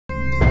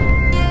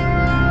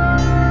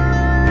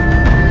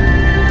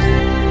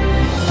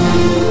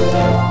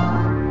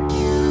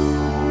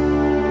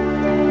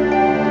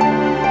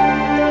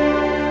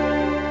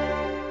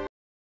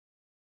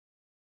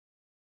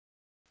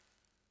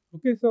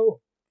Okay, so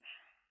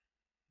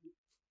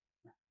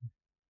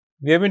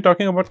we have been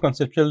talking about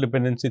conceptual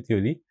dependency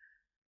theory,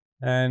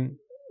 and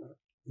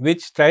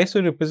which tries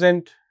to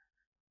represent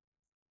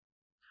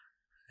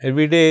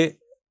everyday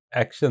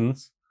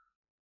actions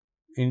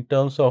in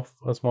terms of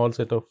a small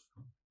set of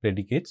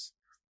predicates.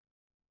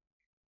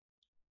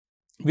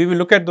 We will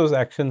look at those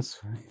actions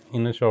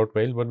in a short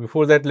while, but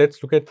before that let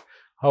us look at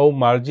how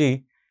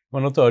MARGIE,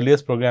 one of the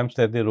earliest programs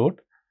that they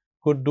wrote,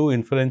 could do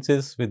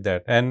inferences with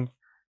that. And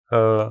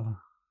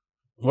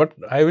what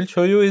I will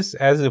show you is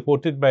as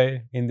reported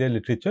by in their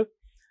literature,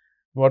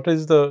 what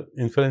is the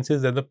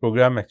inferences that the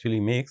program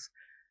actually makes,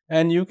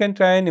 and you can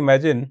try and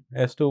imagine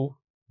as to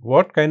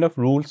what kind of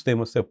rules they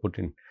must have put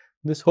in.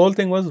 This whole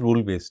thing was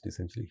rule based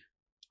essentially.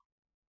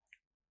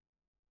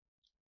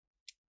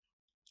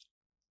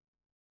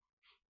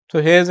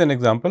 So, here is an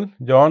example.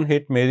 John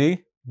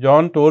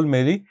told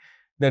Mary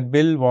that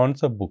Bill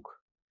wants a book.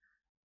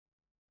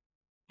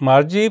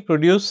 MARGIE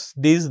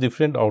produced these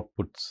different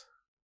outputs.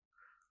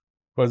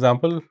 For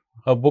example,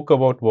 a book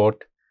about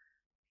what?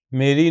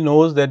 Mary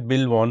knows that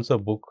Bill wants a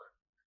book.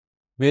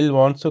 Bill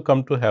wants to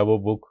come to have a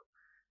book.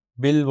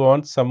 Bill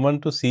wants someone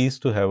to cease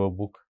to have a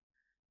book.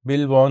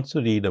 Bill wants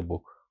to read a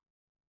book.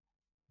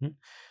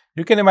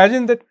 You can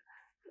imagine that,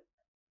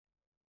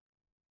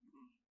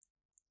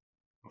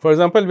 for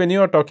example, when you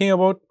are talking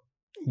about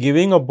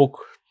giving a book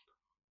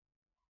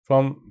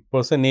from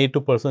person A to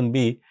person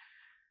B,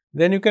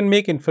 then you can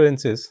make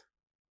inferences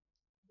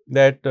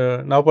that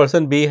now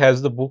person B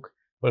has the book,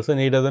 person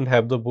A does not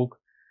have the book,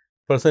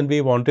 person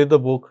B wanted the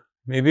book,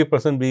 maybe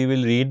person B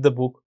will read the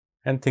book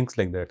and things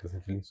like that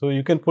essentially. So,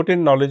 you can put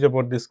in knowledge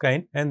about this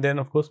kind and then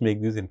of course,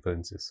 make these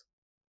inferences.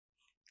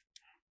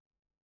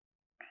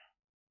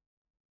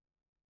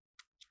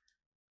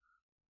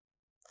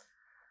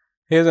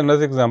 Here is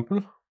another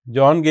example.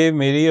 John gave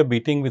Mary a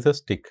beating with a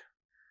stick.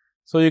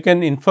 So, you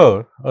can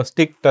infer a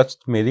stick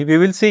touched Mary. We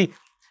will see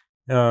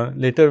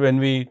later when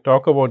we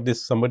talk about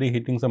this somebody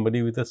hitting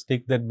somebody with a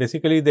stick, that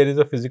basically there is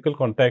a physical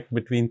contact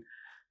between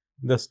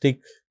the stick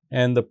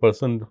and the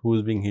person who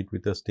is being hit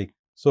with a stick.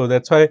 So,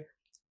 that is why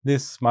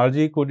this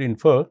MARGIE could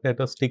infer that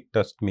a stick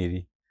touched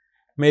Mary.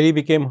 Mary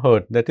became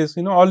hurt, that is,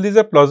 all these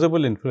are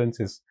plausible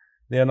inferences,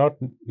 they are not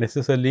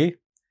necessarily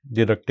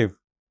deductive.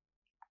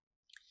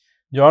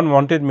 John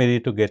wanted Mary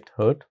to get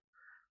hurt.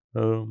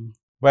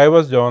 Why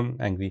was John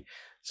angry?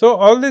 So,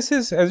 all this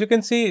is, as you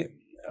can see,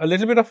 a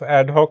little bit of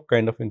ad hoc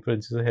kind of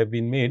inferences have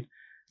been made.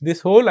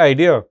 This whole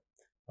idea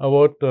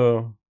about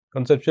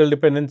conceptual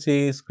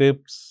dependency,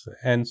 scripts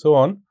and so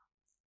on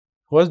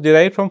was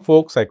derived from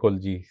folk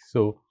psychology.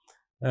 So,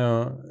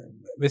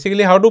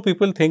 basically how do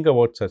people think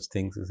about such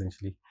things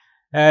essentially,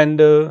 and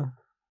the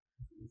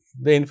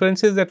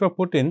inferences that were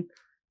put in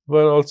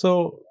were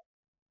also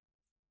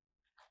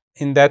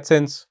in that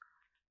sense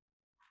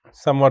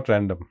somewhat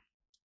random,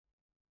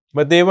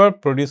 but they were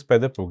produced by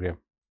the program.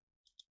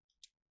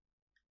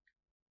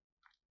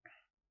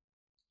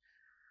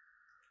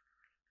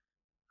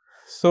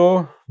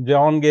 So,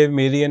 John gave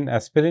Mary an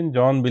aspirin.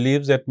 John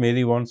believes that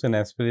Mary wants an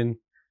aspirin.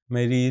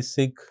 Mary is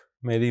sick.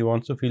 Mary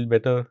wants to feel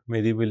better.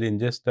 Mary will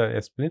ingest the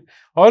aspirin.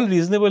 All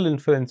reasonable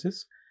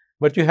inferences,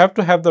 but you have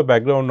to have the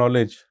background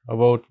knowledge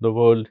about the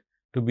world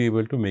to be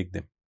able to make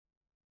them.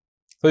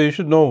 So, you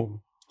should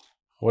know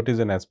what is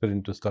an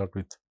aspirin to start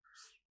with.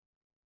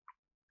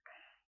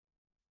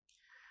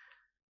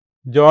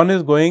 John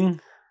is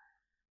going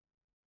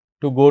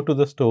to go to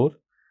the store.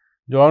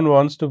 John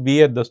wants to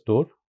be at the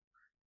store.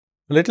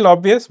 A little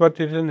obvious, but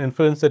it is an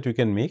inference that you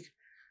can make.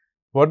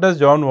 What does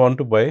John want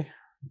to buy?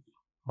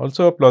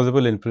 Also a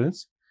plausible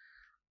inference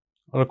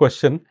or a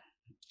question.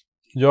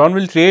 John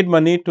will trade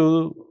money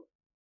to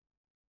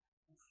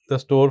the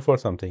store for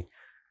something.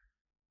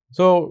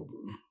 So,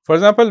 for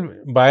example,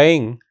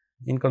 buying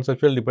in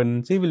conceptual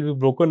dependency will be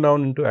broken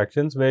down into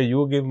actions where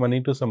you give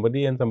money to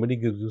somebody and somebody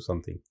gives you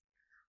something.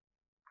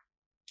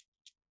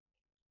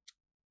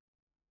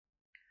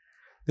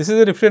 This is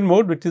a different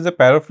mode, which is a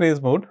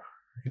paraphrase mode.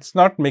 It is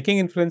not making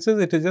inferences,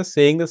 it is just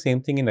saying the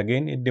same thing in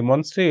again. It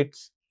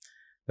demonstrates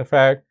the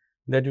fact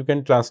that you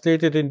can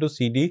translate it into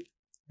CD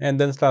and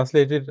then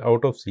translate it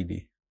out of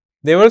CD.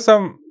 There were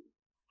some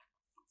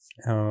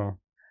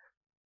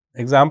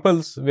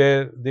examples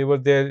where they were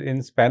there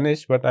in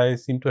Spanish, but I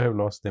seem to have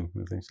lost them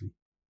essentially.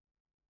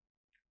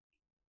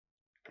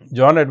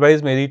 John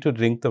advised Mary to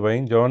drink the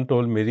wine. John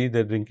told Mary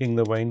that drinking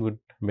the wine would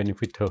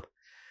benefit her.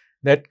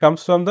 That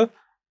comes from the,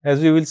 as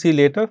we will see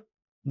later,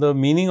 the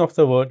meaning of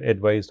the word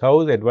advised. How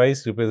is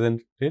advice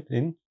represented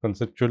in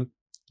conceptual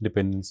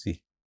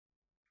dependency?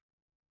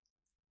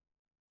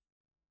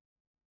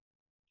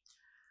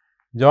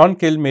 John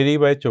killed Mary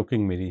by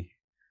choking Mary.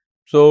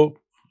 So,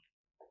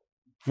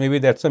 maybe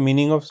that is the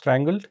meaning of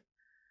strangled.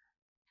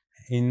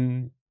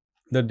 In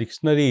the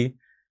dictionary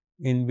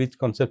in which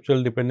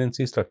conceptual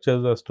dependency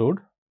structures are stored,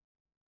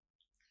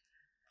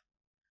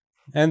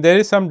 and there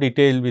is some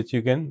detail which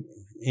you can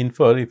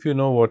infer if you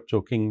know what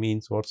choking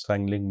means, what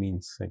strangling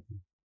means.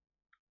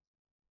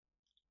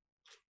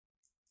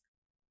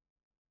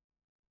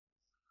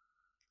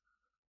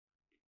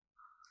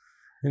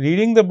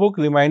 Reading the book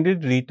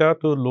reminded Rita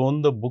to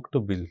loan the book to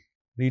Bill.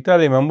 Rita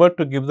remembered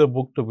to give the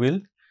book to Bill,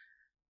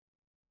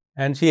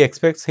 and she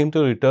expects him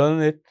to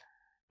return it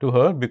to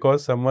her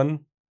because someone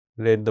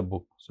read the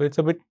book. So, it is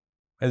a bit,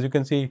 as you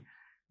can see,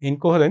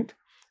 incoherent,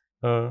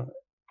 but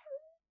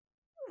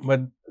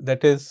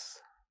that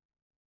is,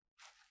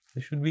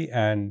 it should be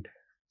and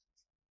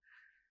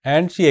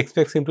she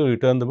expects him to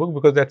return the book,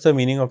 because that is the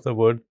meaning of the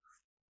word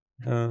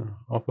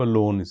of a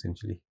loan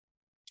essentially.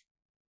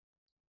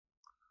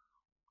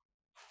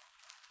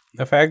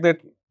 The fact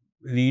that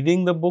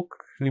reading the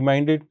book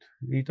reminded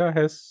Rita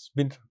has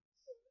been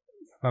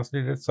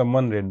translated as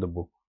someone read the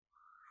book,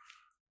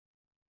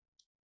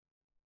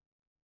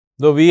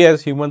 though we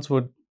as humans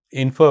would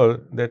infer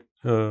that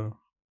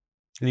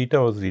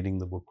Rita was reading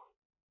the book.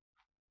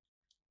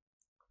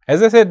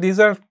 As I said, these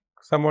are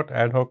somewhat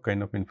ad hoc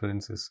kind of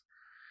inferences,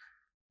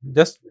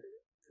 just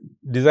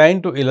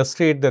designed to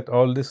illustrate that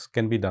all this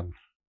can be done.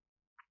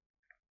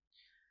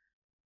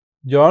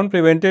 John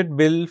prevented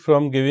Bill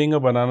from giving a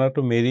banana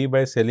to Mary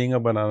by selling a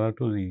banana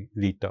to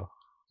Rita.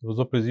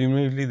 So,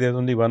 presumably there is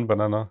only one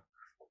banana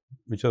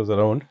which was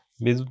around.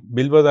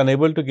 Bill was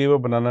unable to give a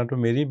banana to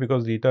Mary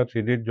because Rita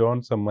traded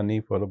John some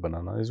money for a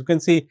banana. As you can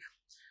see,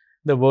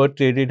 the word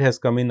traded has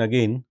come in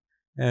again,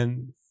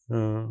 and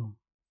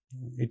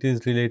it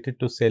is related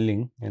to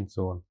selling and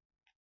so on.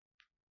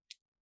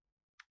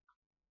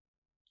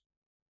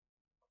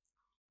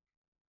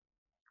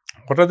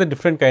 What are the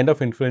different kind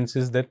of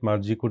inferences that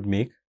Margie could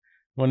make?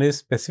 One is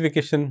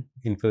specification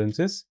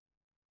inferences.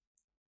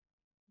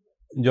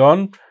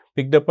 John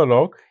picked up a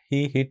rock,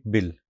 he hit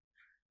Bill.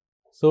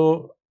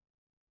 So,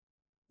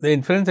 the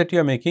inference that you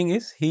are making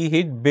is he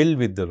hit Bill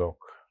with the rock.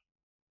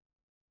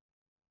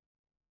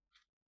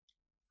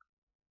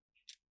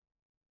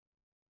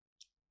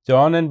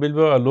 John and Bill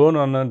were alone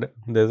on a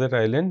desert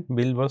island.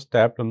 Bill was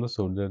tapped on the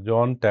shoulder.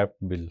 John tapped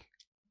Bill.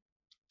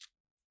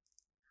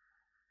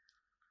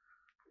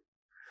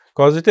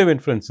 Causative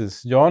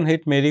inferences. John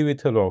hit Mary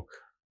with a rock.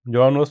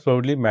 John was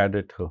probably mad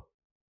at her.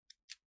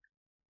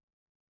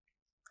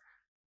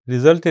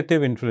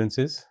 Resultative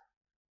inferences.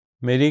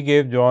 Mary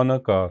gave John a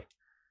car.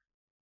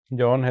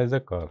 John has a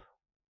car.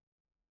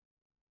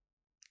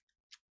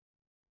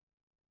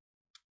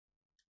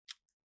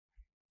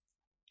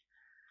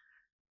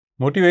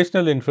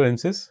 Motivational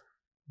inferences.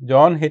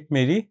 John hit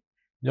Mary.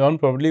 John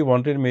probably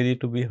wanted Mary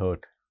to be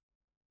hurt.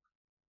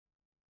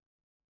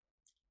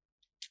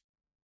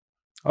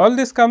 All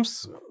this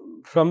comes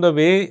from the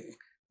way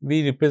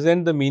we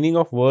represent the meaning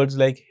of words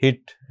like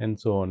hit and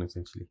so on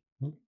essentially.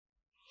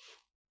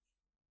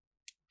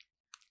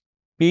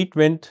 Pete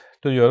went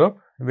to Europe.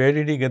 Where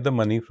did he get the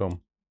money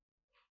from?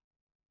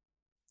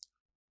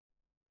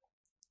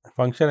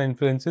 Function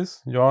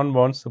inferences. John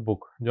wants the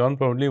book. John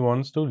probably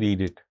wants to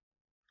read it.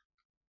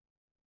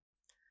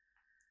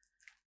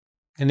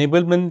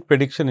 Enablement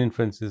prediction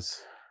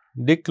inferences.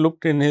 Dick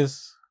looked in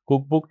his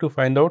cookbook to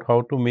find out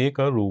how to make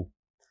a roux.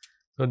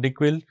 So, Dick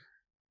will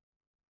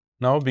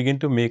now begin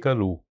to make a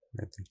roux,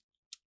 I think.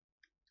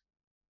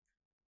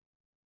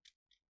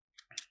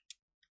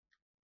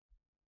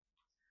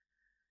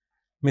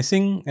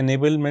 Missing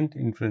enablement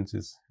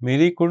inferences.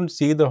 Mary couldn't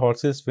see the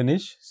horses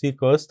finish. She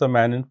cursed the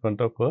man in front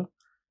of her.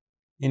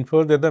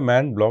 Infer that the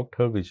man blocked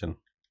her vision.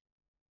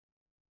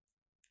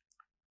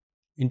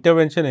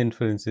 Intervention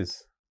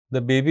inferences.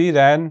 The baby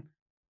ran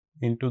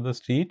into the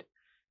street.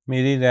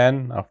 Mary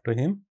ran after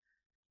him.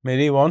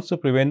 Mary wants to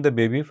prevent the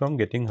baby from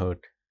getting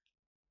hurt.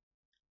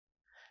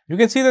 You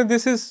can see that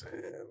this is,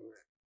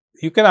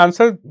 you can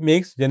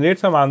generate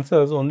some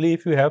answers only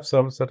if you have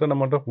some certain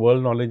amount of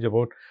world knowledge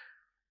about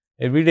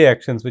everyday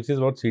actions, which is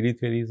what CD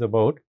theory is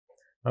about,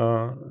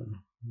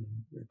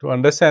 to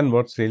understand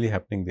what is really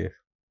happening there.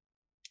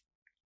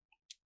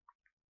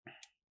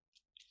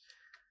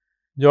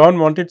 John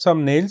wanted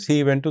some nails,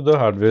 he went to the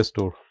hardware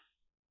store.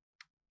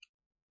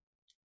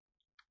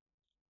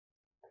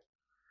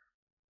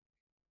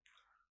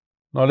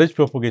 Knowledge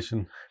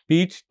propagation.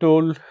 Pete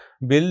told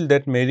Bill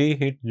that Mary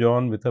hit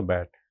John with a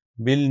bat.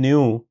 Bill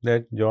knew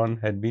that John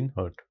had been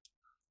hurt.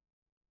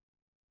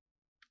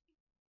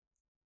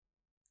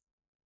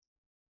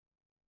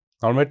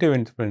 Normative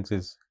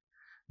inferences.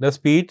 Does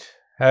Pete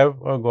have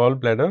a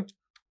gallbladder?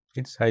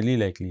 It is highly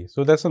likely.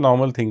 So, that is a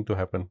normal thing to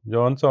happen.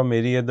 John saw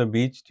Mary at the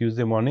beach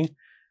Tuesday morning.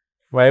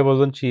 Why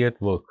wasn't she at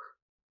work?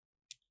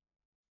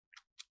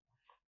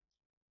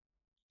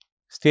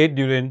 State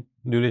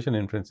duration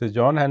inferences.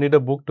 John handed a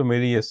book to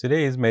Mary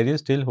yesterday. Is Mary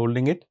still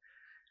holding it?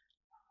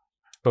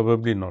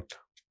 Probably not.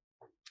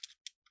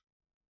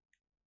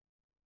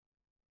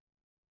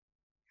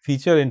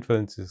 Feature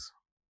inferences.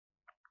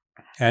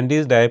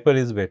 Andy's diaper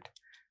is wet.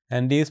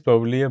 Andy is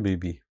probably a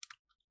baby.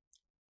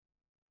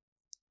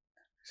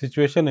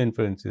 Situation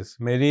inferences.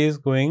 Mary is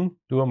going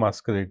to a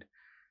masquerade.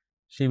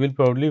 She will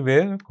probably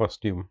wear a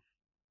costume.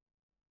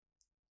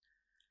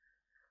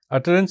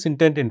 Utterance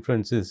intent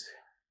inferences.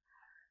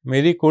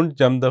 Mary couldn't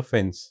jump the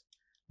fence.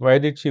 Why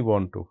did she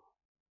want to?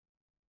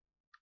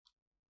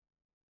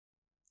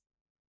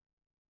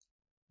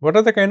 What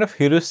are the kind of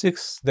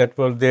heuristics that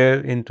were there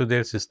into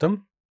their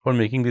system? for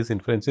making these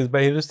inferences.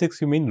 By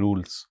heuristics, you mean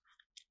rules.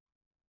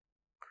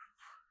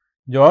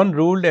 John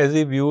ruled as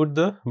he viewed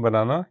the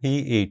banana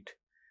he ate.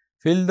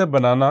 Fill the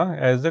banana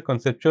as the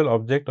conceptual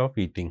object of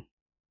eating.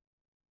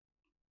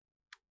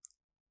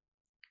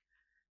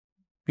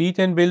 Pete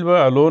and Bill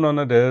were alone on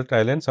a desert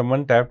island.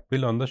 Someone tapped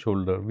Bill on the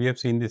shoulder. We have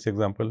seen this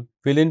example.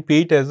 Fill in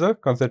Pete as a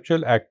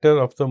conceptual actor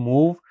of the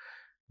move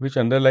which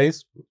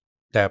underlies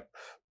tap.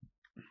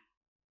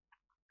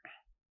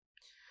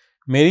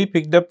 Mary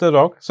picked up the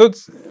rock. So,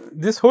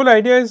 this whole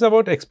idea is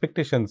about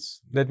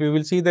expectations, that we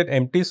will see that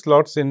empty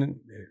slots in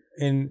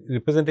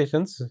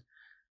representations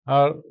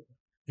are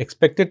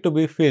expected to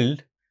be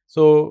filled.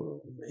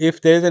 So,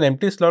 if there is an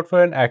empty slot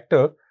for an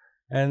actor,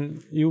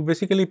 and you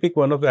basically pick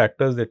one of the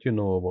actors that you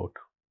know about.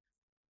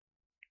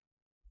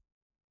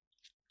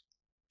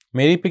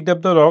 Mary picked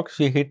up the rock,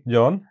 she hit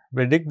John.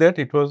 Predict that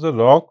it was the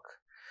rock.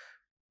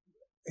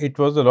 It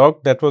was the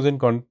rock that was in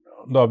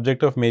the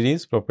object of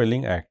Mary's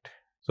propelling act.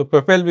 So,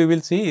 propel we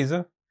will see is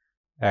a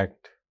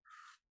act.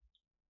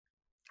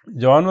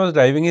 John was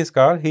driving his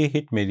car, he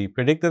hit Mary.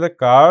 Predict that the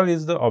car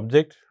is the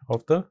object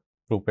of the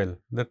propel.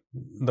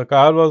 The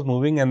car was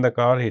moving and the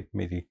car hit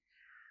Mary.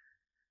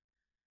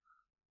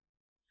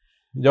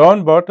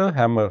 John bought a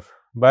hammer.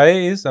 Buy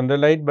is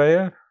underlined by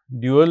a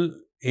dual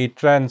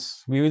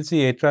A-trans. We will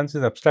see A-trans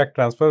is abstract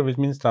transfer, which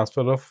means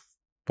transfer of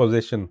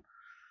possession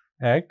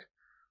act.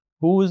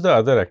 Who is the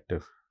other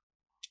actor?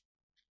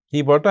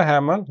 He bought a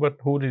hammer, but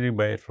who did he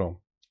buy it from?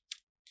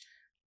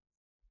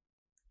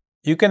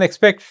 You can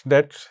expect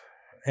that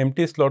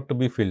empty slot to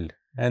be filled,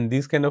 and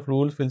these kind of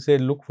rules will say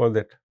look for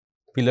that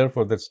pillar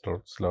for that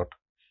slot.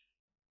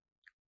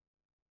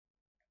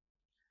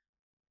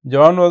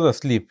 John was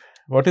asleep.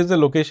 What is the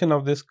location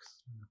of this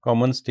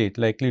common state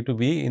likely to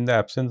be in the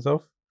absence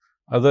of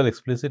other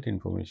explicit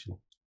information?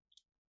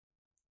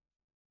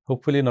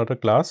 Hopefully not a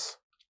class.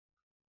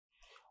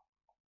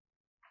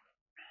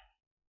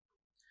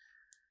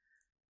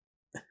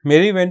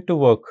 Mary went to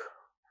work.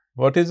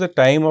 What is the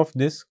time of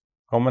this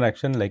common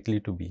action likely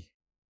to be?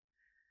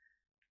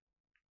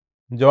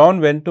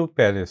 John went to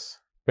Paris.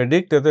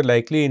 Predict that the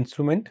likely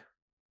instrument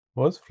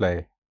was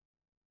fly.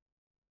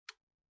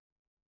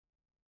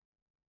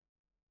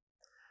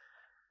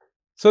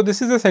 So,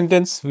 this is a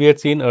sentence we had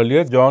seen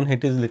earlier. John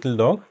hit his little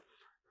dog,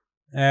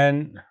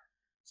 and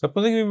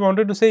supposing we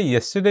wanted to say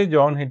yesterday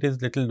John hit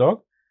his little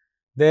dog,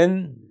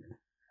 then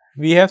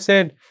we have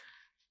said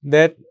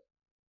that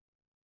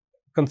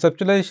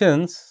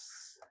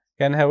conceptualizations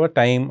can have a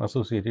time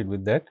associated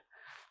with that,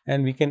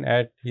 and we can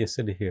add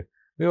yesterday here.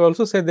 We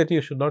also said that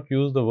you should not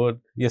use the word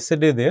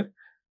yesterday there,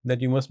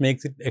 that you must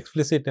make it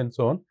explicit and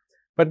so on,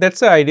 but that is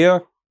the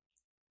idea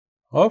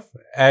of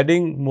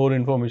adding more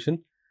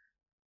information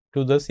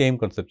to the same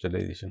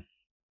conceptualization.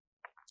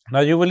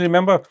 Now, you will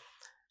remember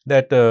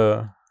that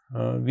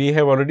we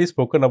have already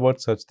spoken about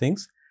such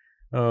things,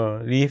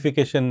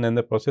 reification and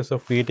the process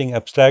of creating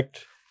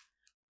abstract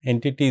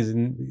entities.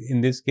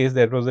 In this case,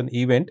 that was an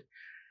event,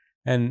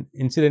 and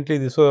incidentally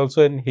this was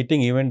also an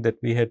hitting event that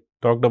we had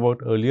talked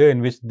about earlier,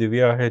 in which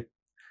Divya had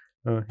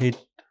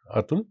hit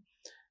Atul,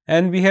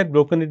 and we had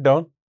broken it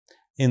down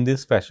in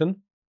this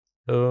fashion,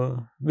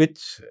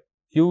 which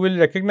you will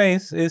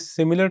recognize is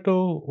similar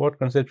to what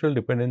conceptual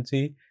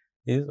dependency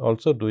is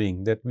also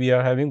doing, that we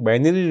are having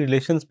binary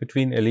relations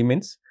between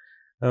elements,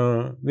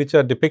 which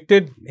are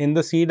depicted in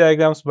the C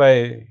diagrams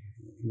by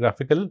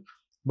graphical,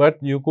 but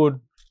you could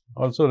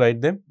also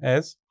write them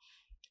as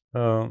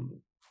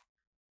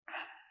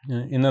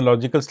in a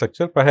logical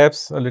structure,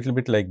 perhaps a little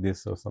bit like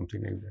this or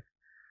something like that.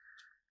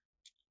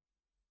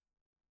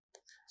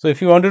 So,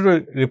 if you wanted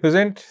to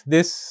represent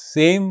this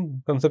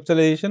same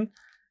conceptualization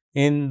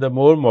in the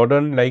more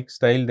modern like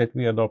style that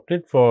we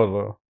adopted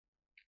for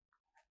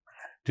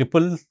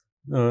triples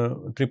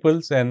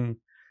and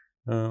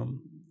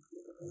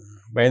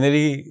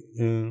binary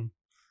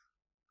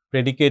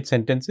predicate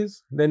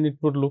sentences, then it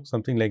would look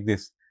something like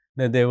this,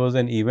 that there was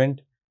an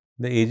event,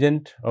 the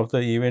agent of the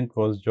event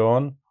was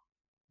John,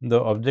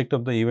 the object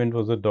of the event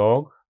was a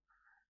dog,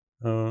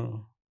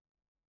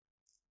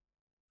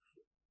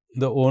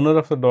 the owner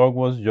of the dog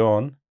was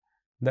John,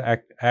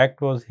 the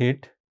act was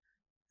hit,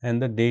 and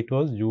the date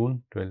was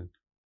June 12.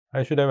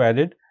 I should have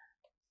added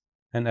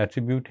an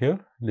attribute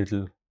here,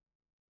 little.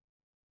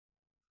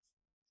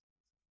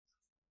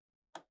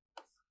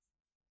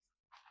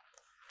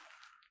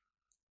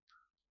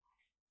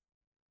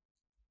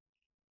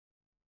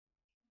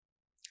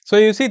 So,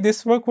 you see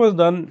this work was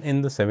done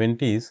in the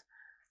 70s,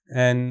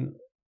 and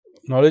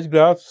knowledge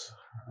graphs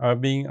are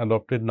being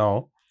adopted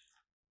now,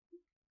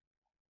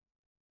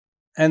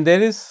 and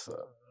there is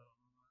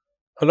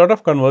a lot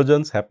of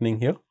convergence happening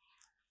here.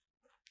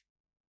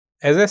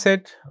 As I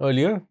said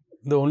earlier,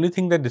 the only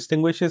thing that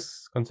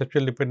distinguishes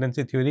conceptual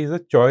dependency theory is the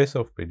choice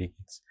of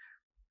predicates.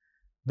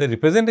 The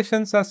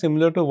representations are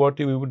similar to what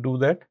we would do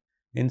that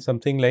in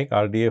something like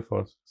RDF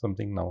or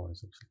something now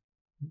essentially.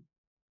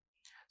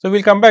 So, we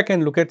will come back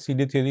and look at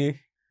CD theory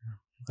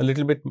a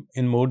little bit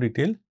in more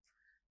detail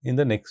in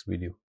the next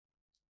video.